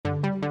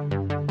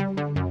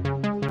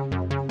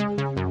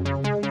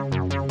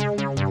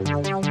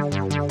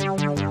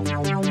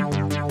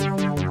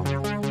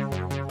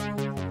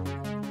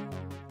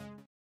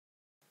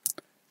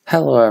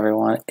Hello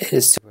everyone, it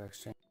is Super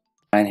Extreme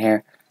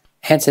here,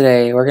 and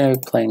today we're going to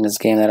be playing this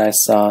game that I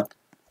saw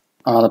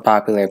on the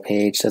popular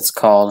page that's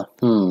called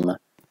and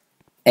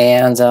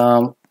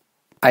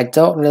I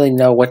don't really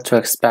know what to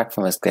expect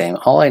from this game.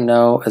 All I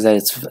know is that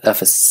it's a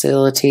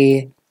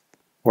facility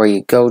where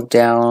you go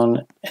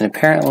down, and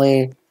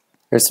apparently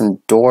there's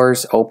some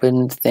doors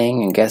open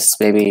thing, and guess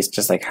maybe it's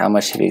just like how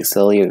much of the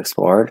facility you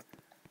explored.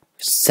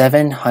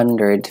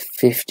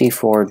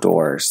 754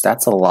 doors,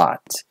 that's a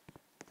lot.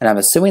 And I'm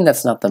assuming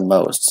that's not the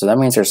most, so that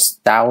means there's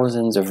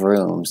thousands of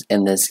rooms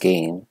in this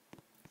game,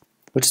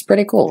 which is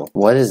pretty cool.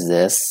 What is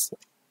this?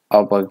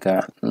 Oh my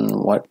god,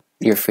 what?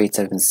 Your fates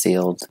have been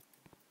sealed.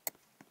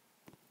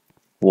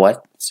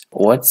 What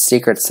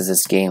secrets does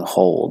this game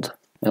hold?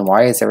 And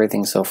why is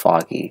everything so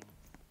foggy?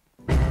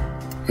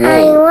 I'm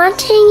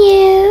wanting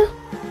you.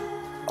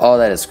 Oh,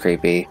 that is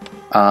creepy.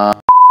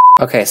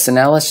 Okay, so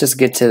now let's just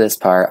get to this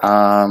part.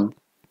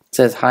 It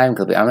says, hi, I'm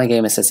Clippy. I'm a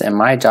game assistant, and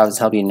my job is to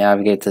help you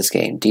navigate this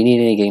game. Do you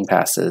need any game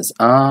passes?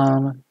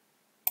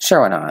 Sure,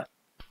 why not?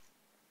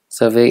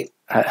 So, here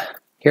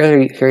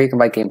you can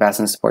buy game passes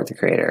and support the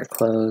creator.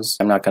 Close.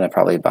 I'm not going to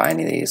probably buy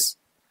any of these.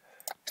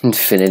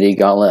 Infinity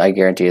Gauntlet, I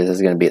guarantee you this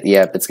is going to be,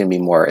 yep, it's going to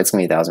be more. It's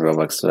going to be 1,000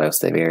 Robux, so I'll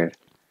stay weird.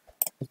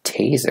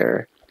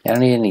 Taser. I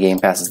don't need any game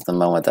passes at the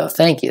moment, though.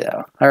 Thank you,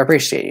 though. I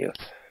appreciate you.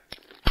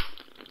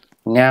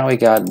 Now we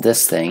got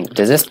this thing.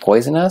 Does this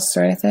poison us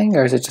or anything,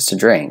 or is it just a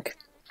drink?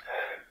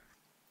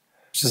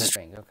 It's just a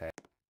drink, okay.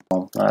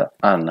 Well,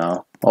 I don't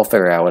know. We'll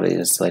figure out what it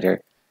is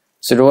later.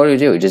 So what do we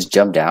do? We just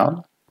jump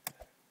down?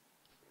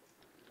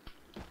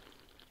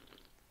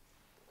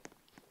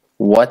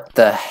 What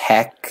the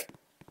heck?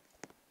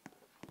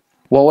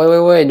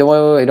 Whoa, wait,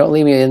 don't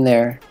leave me in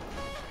there.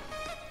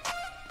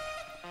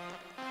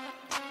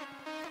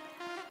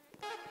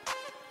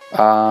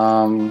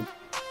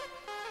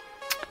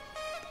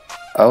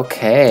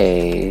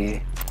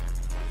 Okay.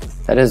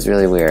 That is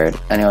really weird.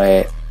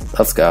 Anyway,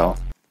 let's go.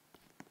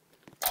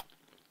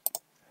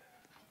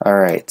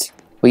 Alright.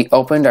 We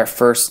opened our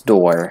first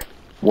door.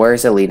 Where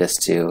does it lead us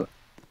to?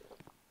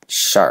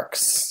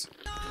 Sharks.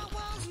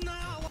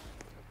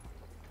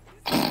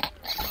 Are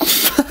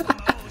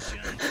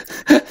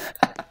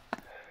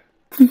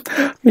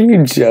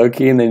you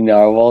joking? The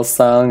narwhal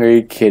song? Are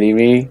you kidding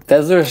me?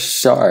 Those are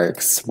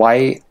sharks.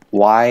 Why?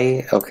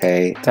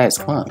 Okay. Guys,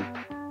 come on.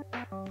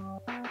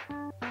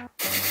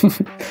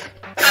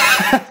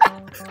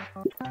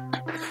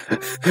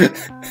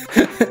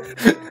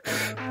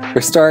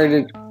 We're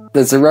starting.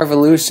 There's a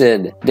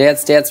revolution.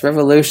 Dance, dance,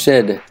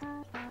 revolution.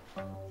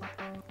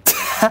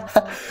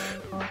 I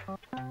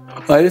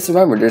just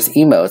remembered there's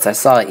emotes. I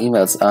saw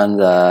emotes on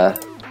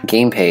the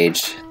game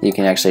page that you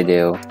can actually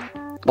do.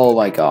 Oh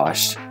my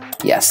gosh.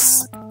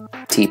 Yes.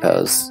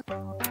 T-pose.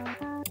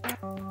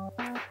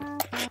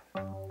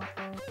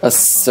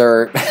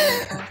 Assert.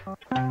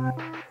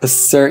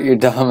 Assert your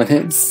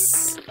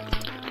dominance.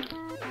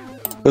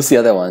 What's the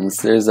other ones?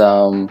 There's,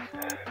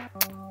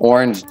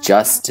 Orange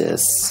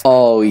Justice.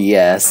 Oh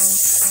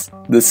yes.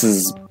 This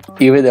is,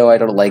 even though I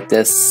don't like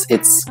this,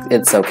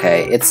 it's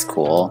okay. It's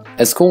cool.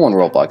 It's cool when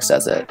Roblox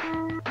does it.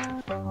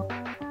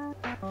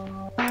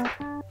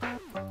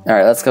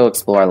 Alright, let's go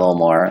explore a little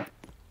more.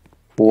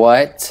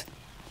 What?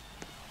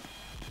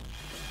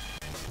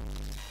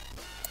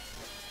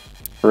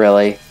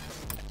 Really?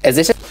 Is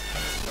this just,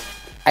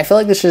 I feel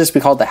like this should just be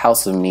called the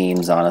House of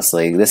Memes,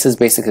 honestly. This is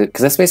basically,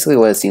 because that's basically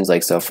what it seems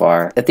like so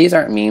far. If these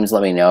aren't memes,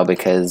 let me know,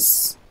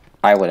 because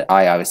I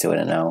obviously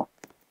wouldn't know.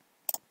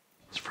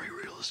 It's free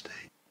real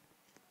estate.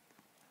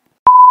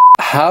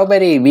 How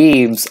many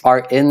memes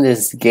are in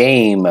this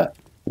game?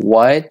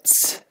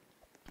 What?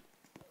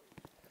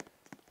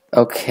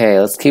 Okay,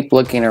 let's keep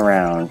looking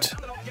around.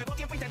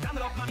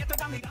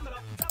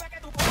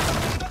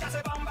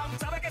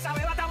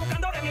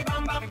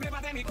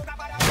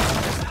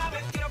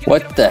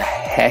 What the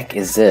heck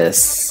is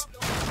this?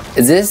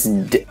 Is this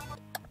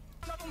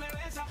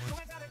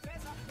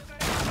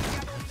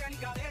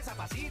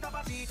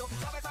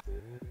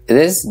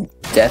Is this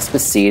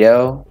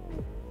Despacito?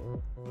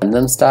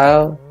 Gundam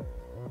style?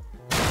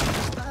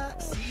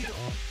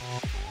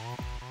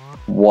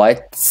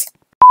 What?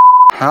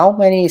 How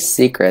many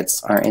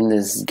secrets are in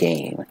this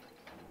game?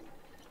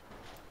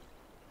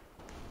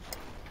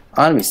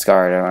 I'm gonna be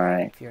scarred,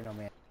 alright.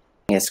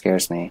 It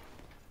scares me.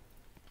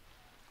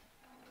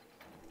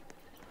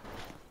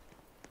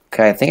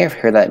 Okay, I think I've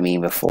heard that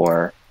meme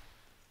before.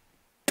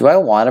 Do I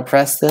want to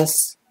press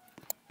this?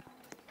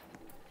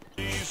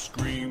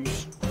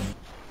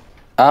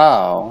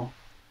 Oh.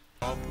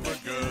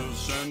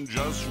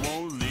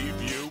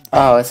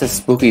 Oh, it says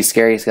spooky,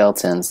 scary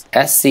skeletons.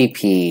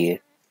 SCP.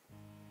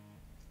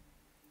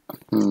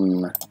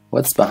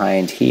 What's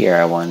behind here,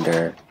 I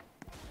wonder?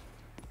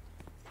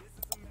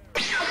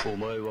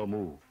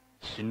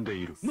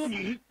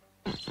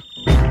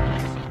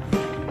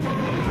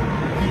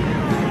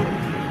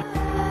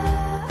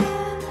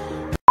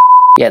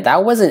 Yeah,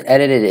 that wasn't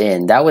edited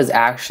in. That was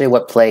actually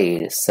what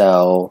played.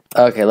 So,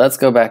 okay, let's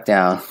go back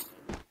down.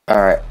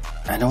 Alright.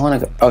 I don't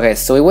want to go. Okay,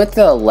 so we went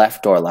through the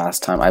left door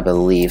last time, I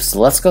believe. So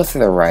let's go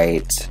through the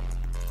right.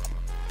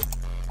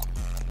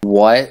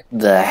 What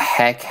the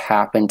heck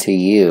happened to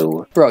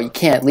you? Bro, you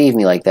can't leave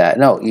me like that.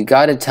 No, you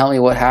gotta tell me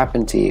what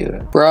happened to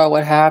you. Bro,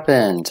 what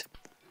happened?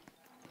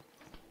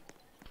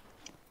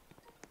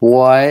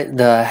 What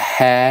the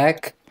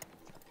heck?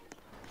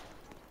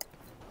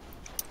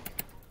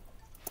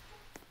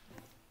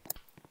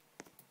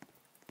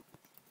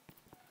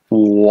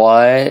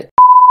 What?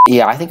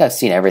 Yeah, I think I've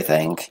seen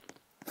everything.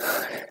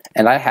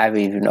 And I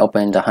haven't even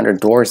opened 100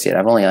 doors yet.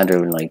 I've only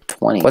under like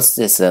 20. What's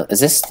this? Is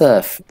this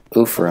the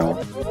oof room?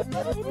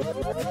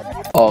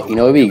 Oh, you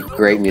know what would be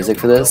great music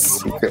for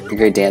this?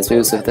 Great dance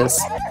moves with this?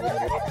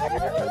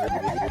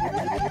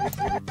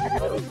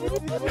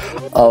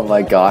 Oh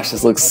my gosh,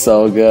 this looks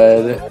so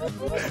good.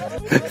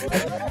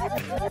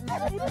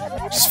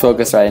 Just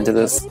focus right into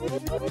this.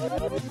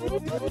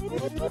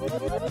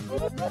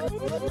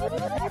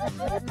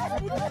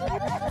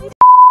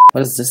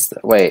 What is this?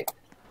 Wait.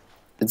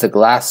 It's a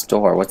glass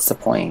door. What's the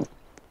point?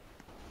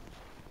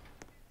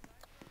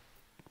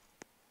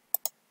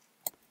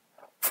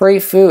 Free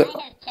food.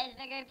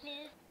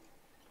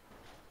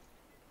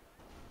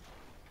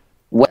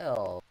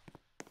 Well,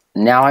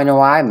 now I know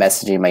why I'm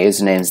messaging. My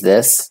username's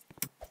this.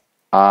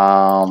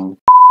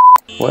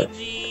 What?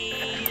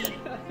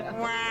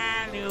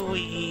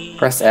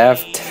 Press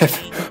F.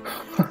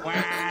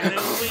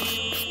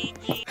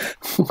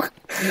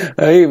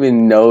 I don't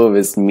even know of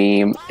this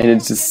meme, and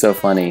it's just so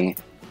funny.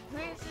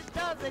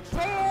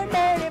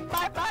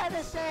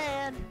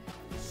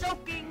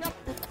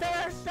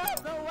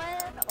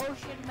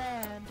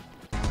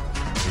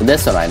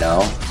 This one I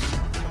know.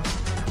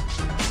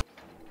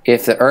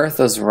 If the earth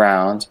was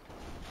round,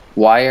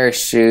 why are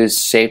shoes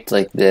shaped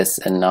like this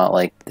and not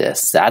like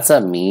this? That's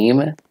a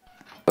meme?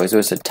 Are you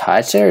supposed to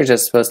touch it or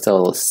just supposed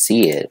to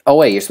see it? Oh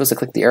wait, you're supposed to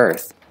click the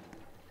earth.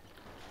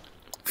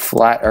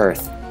 Flat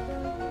earth.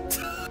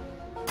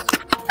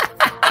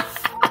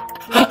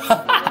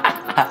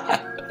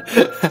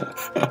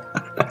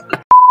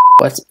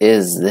 What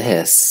is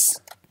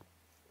this?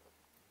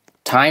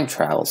 Time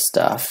travel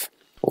stuff.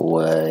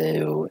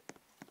 Whoa.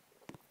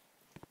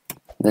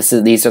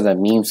 These are the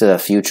memes of the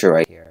future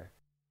right here.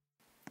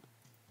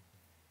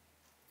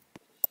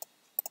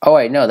 Oh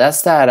wait, no,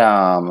 that's that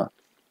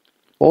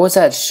what was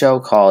that show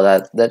called?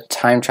 That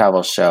time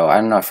travel show.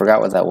 I don't know, I forgot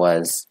what that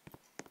was.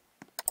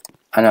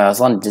 I know, it was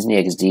on Disney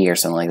XD or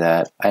something like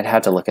that. I'd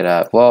have to look it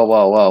up. Whoa,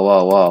 whoa, whoa,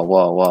 whoa, whoa,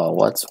 whoa, whoa.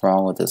 What's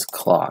wrong with this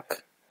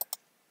clock?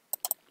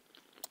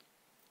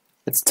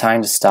 It's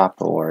time to stop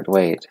the word.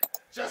 Wait.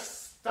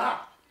 Just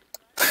stop.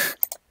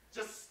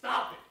 Just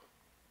stop it.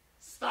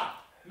 Stop.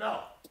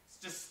 No.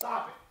 Just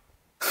stop it.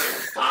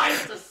 It's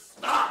time to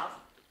stop.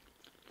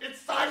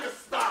 It's time to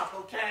stop,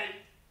 okay?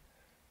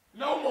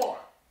 No more.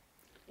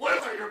 Where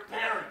are your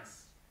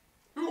parents?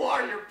 Who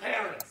are your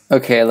parents?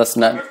 Okay, let's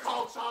not. We're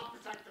called Child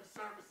Protective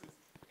Services.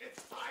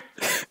 It's time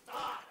to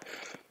stop.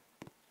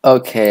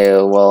 Okay,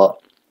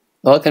 well,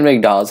 welcome to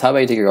McDonald's. How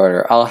about you take your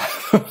order? I'll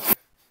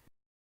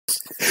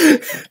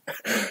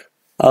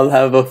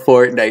have a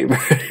Fortnite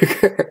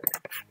burger.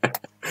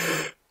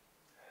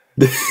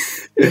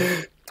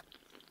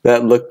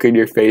 That look in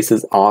your face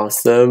is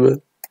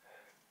awesome.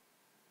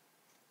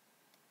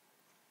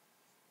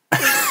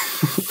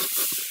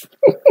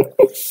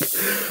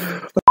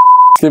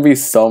 There's gonna be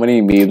so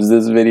many memes in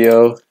this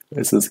video.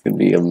 This is gonna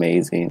be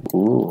amazing.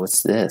 Ooh,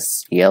 what's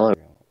this? Yellow.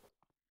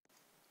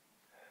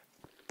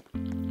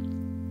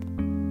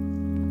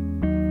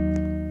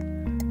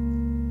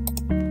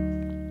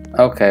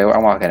 Okay,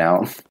 I'm walking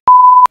out.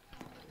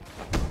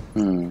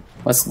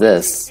 What's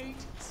this? You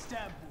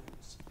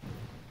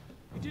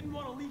didn't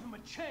want to leave him a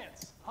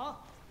chance, huh?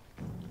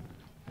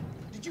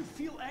 Did you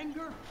feel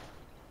anger?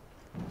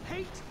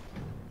 Hate?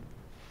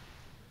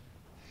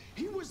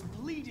 He was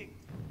bleeding,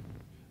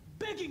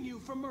 begging you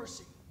for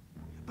mercy,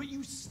 but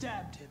you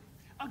stabbed him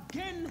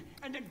again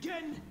and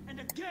again and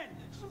again.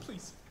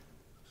 Please.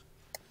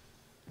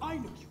 I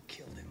know you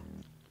killed him.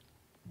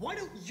 Why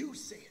don't you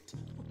say it?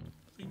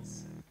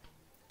 Please.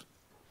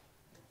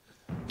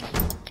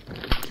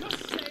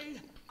 Just say,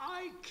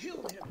 I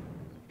killed him.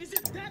 Is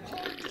it that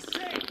hard to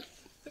say?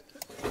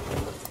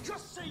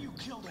 Just say you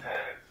killed him.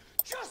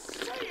 Just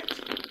say it!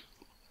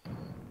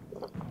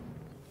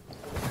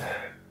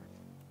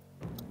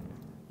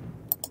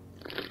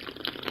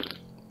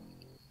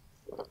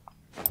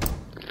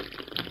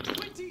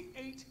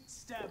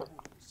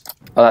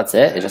 Oh, that's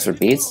it? It just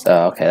repeats?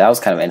 Oh, okay, that was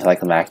kind of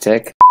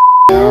anticlimactic.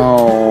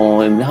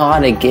 No,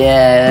 not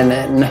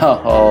again.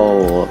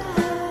 No.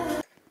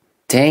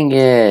 Dang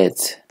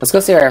it. Let's go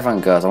see where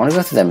everyone goes. I want to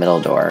go through the middle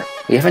door.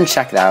 We haven't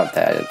checked out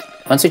that.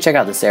 Once we check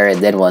out this area,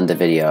 then we'll end the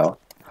video.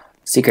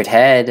 Secret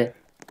head.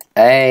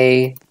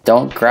 Hey,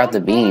 don't grab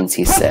the beans,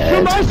 he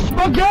said.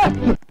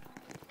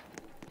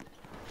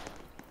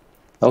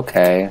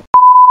 Okay.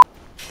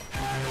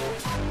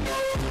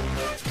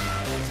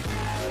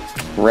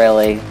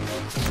 Really?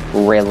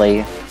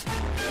 Really?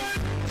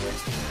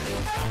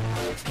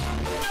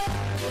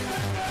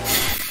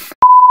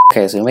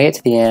 Okay, so we made it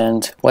to the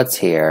end. What's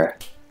here?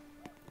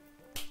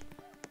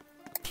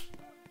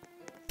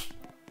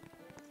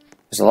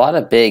 There's a lot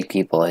of big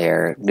people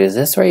here. Is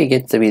this where you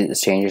get to be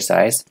change your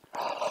size?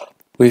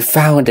 We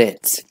found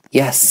it!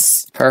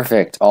 Yes!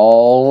 Perfect.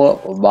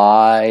 Oh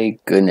my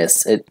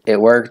goodness.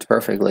 It worked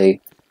perfectly.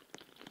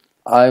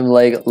 I'm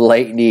like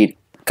lightning.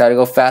 Gotta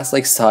go fast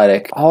like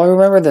Sonic. Oh, I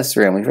remember this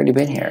room. We've already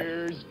been here.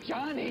 Here's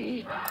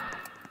Johnny.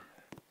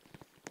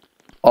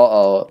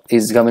 Uh-oh.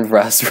 He's coming for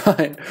us,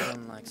 right? I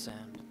don't like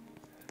sand.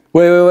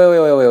 Wait.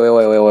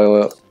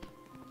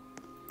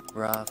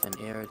 Rough and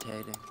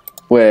irritating.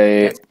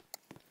 Wait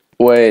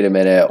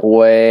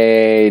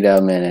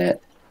a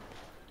minute.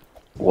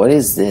 What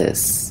is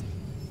this?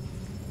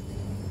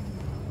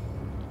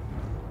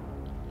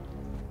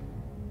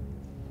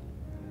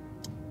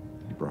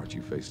 He brought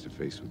you face to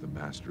face with the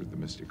master of the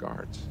mystic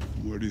arts.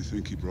 Where do you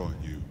think he brought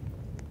you?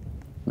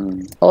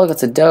 Oh, look,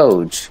 it's a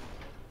doge.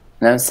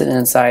 And I'm sitting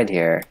inside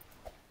here.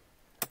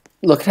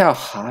 Look at how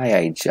high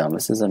I jump.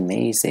 This is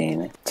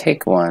amazing.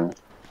 Take one.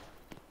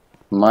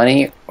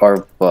 Money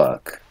or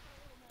book?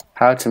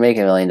 How to make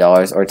 $1 million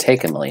or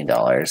take $1 million?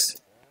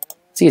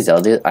 It's easy.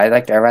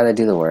 I'd rather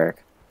do the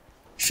work.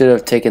 Should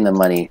have taken the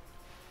money.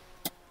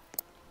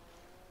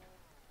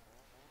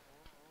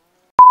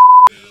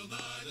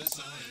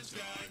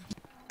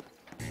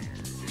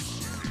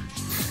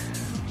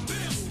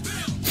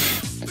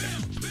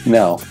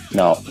 No.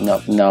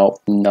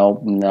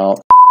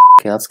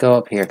 Okay, let's go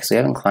up here because we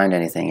haven't climbed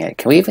anything yet.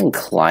 Can we even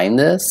climb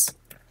this?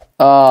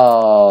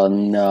 Oh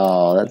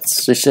no,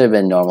 this should have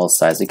been normal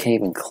size. We can't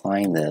even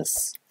climb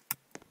this.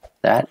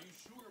 That?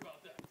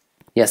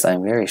 Yes,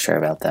 I'm very sure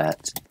about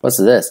that. What's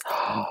this?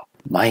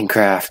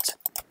 Minecraft.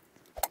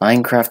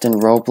 Minecraft and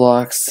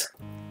Roblox.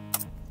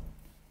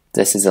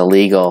 This is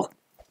illegal.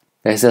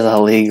 This is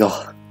illegal.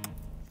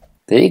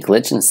 Did he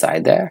glitch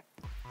inside there?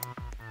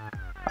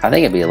 I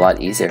think it'd be a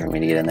lot easier for me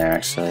to get in there,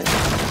 actually.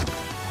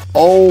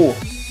 Oh!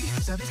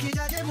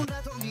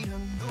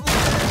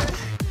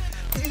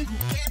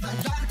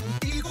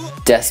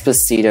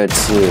 Despacito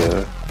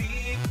 2.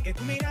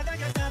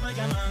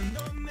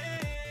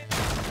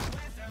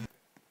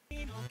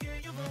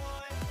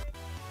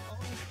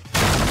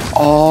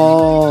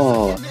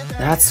 Oh,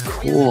 that's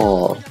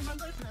cool.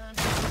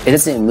 It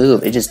doesn't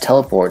move, it just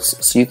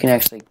teleports, so you can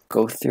actually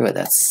go through it.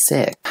 That's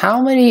sick.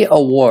 How many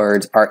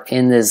awards are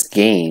in this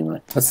game?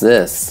 What's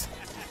this?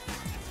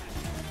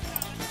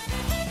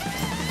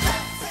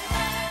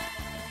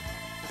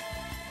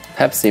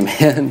 Pepsi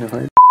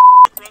Man.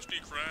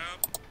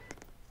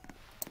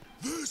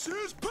 This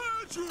is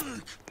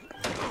Patrick!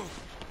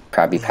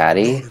 Krabby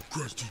Patty.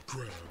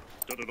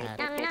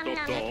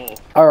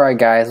 Alright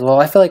guys, well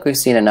I feel like we've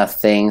seen enough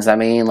things. I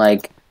mean,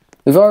 like,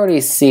 we've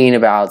already seen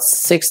about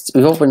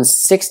we've opened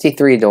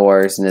 63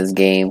 doors in this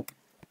game.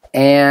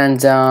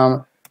 And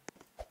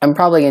I'm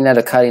probably gonna end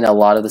up cutting a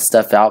lot of the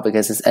stuff out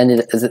because this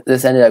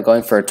ended up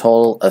going for a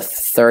total of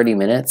 30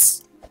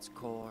 minutes. It's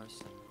coarse,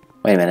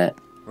 Wait a minute.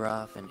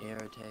 rough and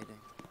irritating.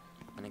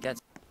 And it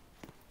gets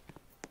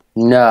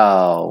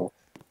No.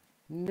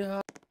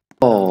 like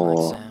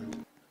Oh.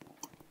 sand.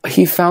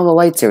 He found the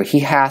lightsaber. He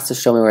has to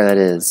show me where that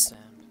is.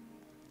 Sand.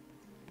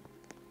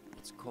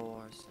 It's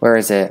coarse, Where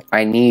is it?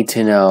 I need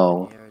to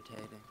know.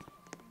 irritating.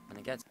 And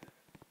it gets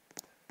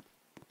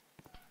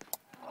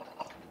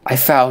I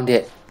found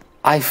it.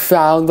 I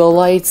found the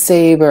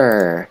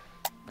lightsaber.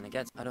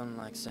 I don't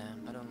like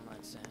sand. I don't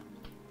like sand.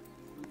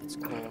 It's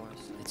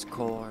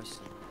coarse,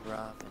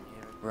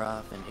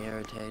 rough and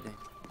irritating.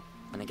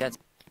 And it gets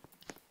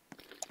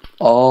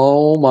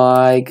Oh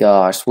my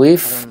gosh. I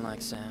don't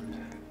like sand.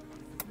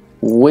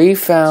 We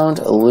found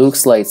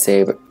Luke's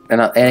lightsaber.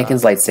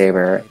 Anakin's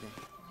lightsaber.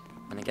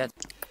 And it gets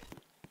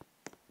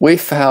We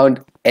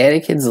found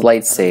Anakin's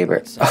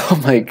lightsaber. Oh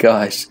my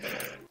gosh.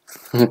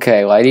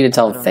 Okay, well I need to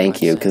tell him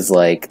thank you because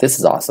like this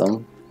is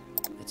awesome.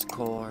 It's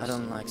coarse. I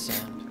don't like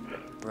sand.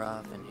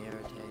 Rough and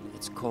irritating.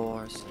 It's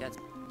coarse. It gets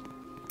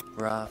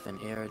rough and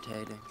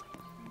irritating.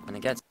 And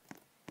it gets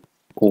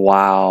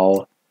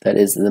Wow. That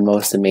is the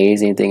most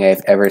amazing thing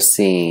I've ever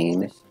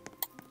seen.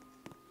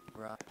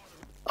 rough.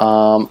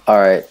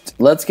 Alright.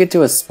 Let's get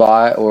to a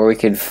spot where we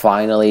can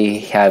finally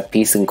have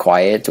peace and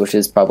quiet, which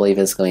is probably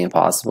physically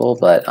impossible,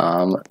 but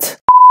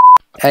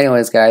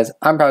anyways guys,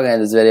 I'm probably gonna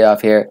end this video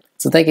off here.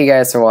 So thank you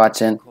guys for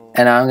watching,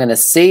 and I'm gonna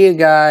see you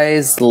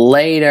guys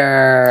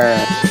later.